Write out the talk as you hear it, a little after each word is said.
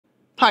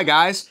Hi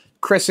guys,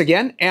 Chris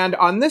again, and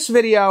on this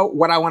video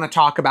what I want to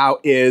talk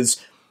about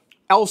is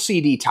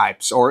LCD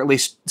types, or at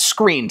least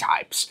screen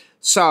types.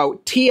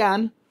 So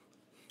TN,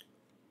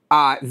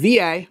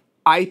 VA,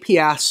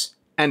 IPS,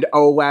 and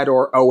OLED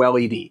or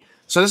OLED.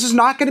 So this is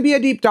not going to be a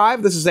deep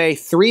dive, this is a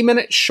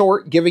 3-minute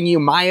short giving you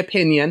my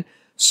opinion.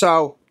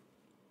 So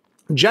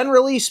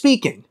generally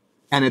speaking,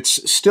 and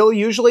it's still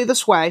usually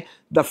this way,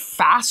 the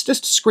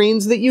fastest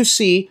screens that you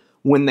see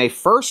when they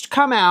first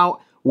come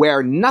out,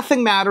 where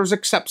nothing matters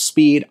except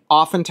speed,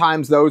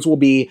 oftentimes those will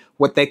be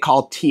what they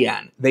call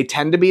TN. They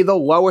tend to be the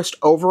lowest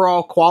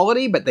overall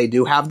quality, but they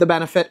do have the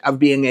benefit of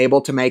being able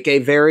to make a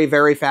very,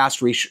 very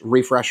fast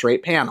refresh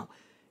rate panel.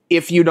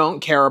 If you don't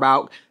care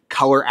about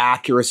color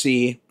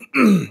accuracy,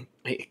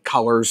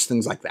 colors,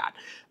 things like that.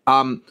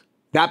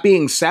 That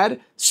being said,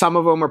 some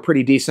of them are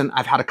pretty decent.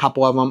 I've had a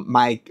couple of them.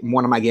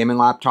 One of my gaming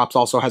laptops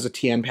also has a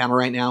TN panel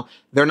right now.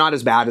 They're not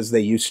as bad as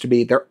they used to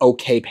be. They're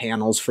okay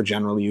panels for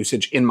general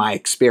usage, in my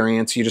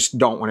experience. You just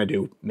don't want to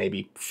do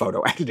maybe photo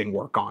editing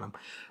work on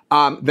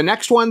them. The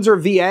next ones are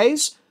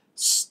VAs.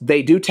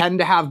 They do tend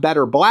to have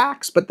better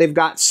blacks, but they've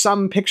got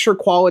some picture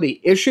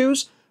quality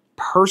issues.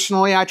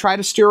 Personally, I try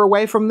to steer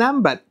away from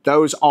them, but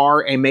those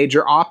are a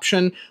major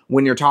option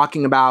when you're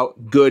talking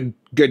about good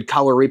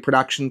color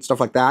reproduction, stuff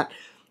like that.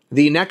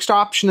 The next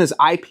option is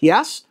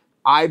IPS.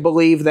 I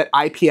believe that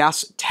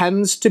IPS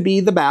tends to be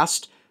the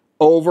best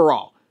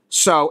overall.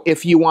 So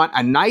if you want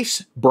a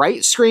nice,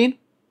 bright screen,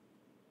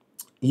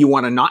 you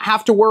want to not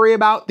have to worry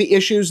about the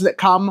issues that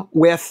come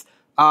with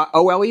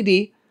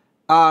OLED,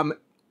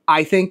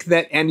 I think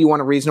that, and you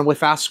want a reasonably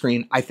fast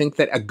screen, I think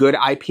that a good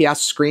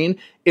IPS screen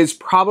is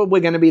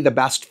probably going to be the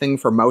best thing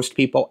for most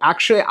people.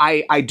 Actually,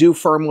 I do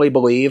firmly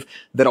believe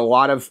that a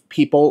lot of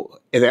people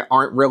that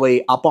aren't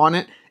really up on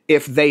it,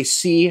 if they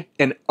see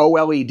an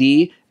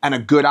OLED and a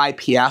good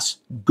IPS,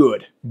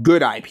 good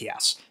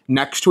IPS,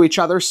 next to each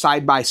other,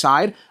 side by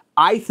side,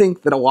 I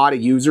think that a lot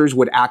of users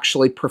would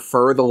actually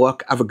prefer the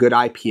look of a good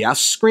IPS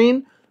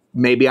screen.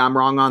 Maybe I'm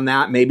wrong on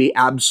that. Maybe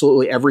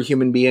absolutely every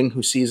human being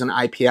who sees an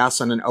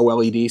IPS and an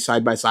OLED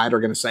side by side are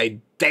going to say,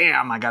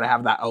 damn, I got to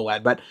have that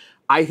OLED. But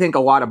I think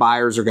a lot of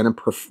buyers are going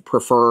to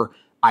prefer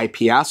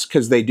IPS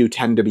because they do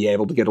tend to be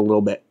able to get a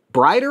little bit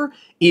brighter,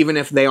 even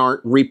if they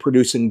aren't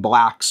reproducing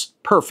blacks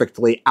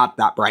perfectly at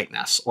that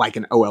brightness like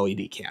an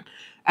OLED can.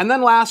 And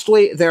then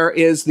lastly, there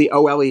is the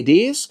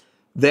OLEDs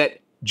that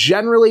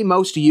generally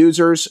most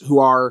users who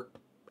are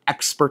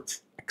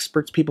experts,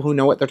 people who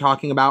know what they're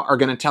talking about, are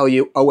going to tell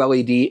you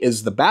OLED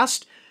is the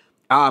best.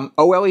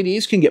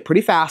 OLEDs can get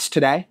pretty fast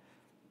today.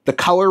 The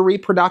color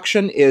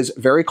reproduction is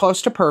very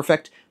close to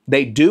perfect.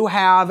 They do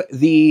have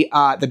the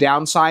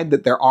downside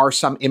that there are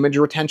some image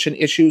retention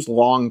issues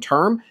long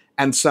term,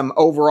 and some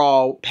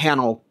overall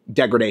panel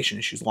degradation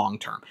issues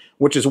long-term,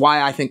 which is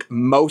why I think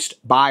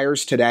most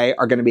buyers today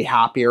are going to be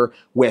happier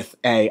with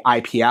a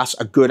IPS,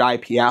 a good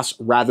IPS,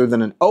 rather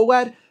than an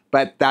OLED,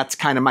 but that's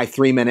kind of my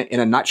 3-minute in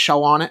a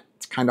nutshell on it.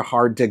 It's kind of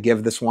hard to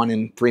give this one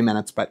in 3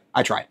 minutes, but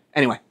I tried.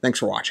 Anyway, thanks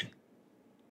for watching.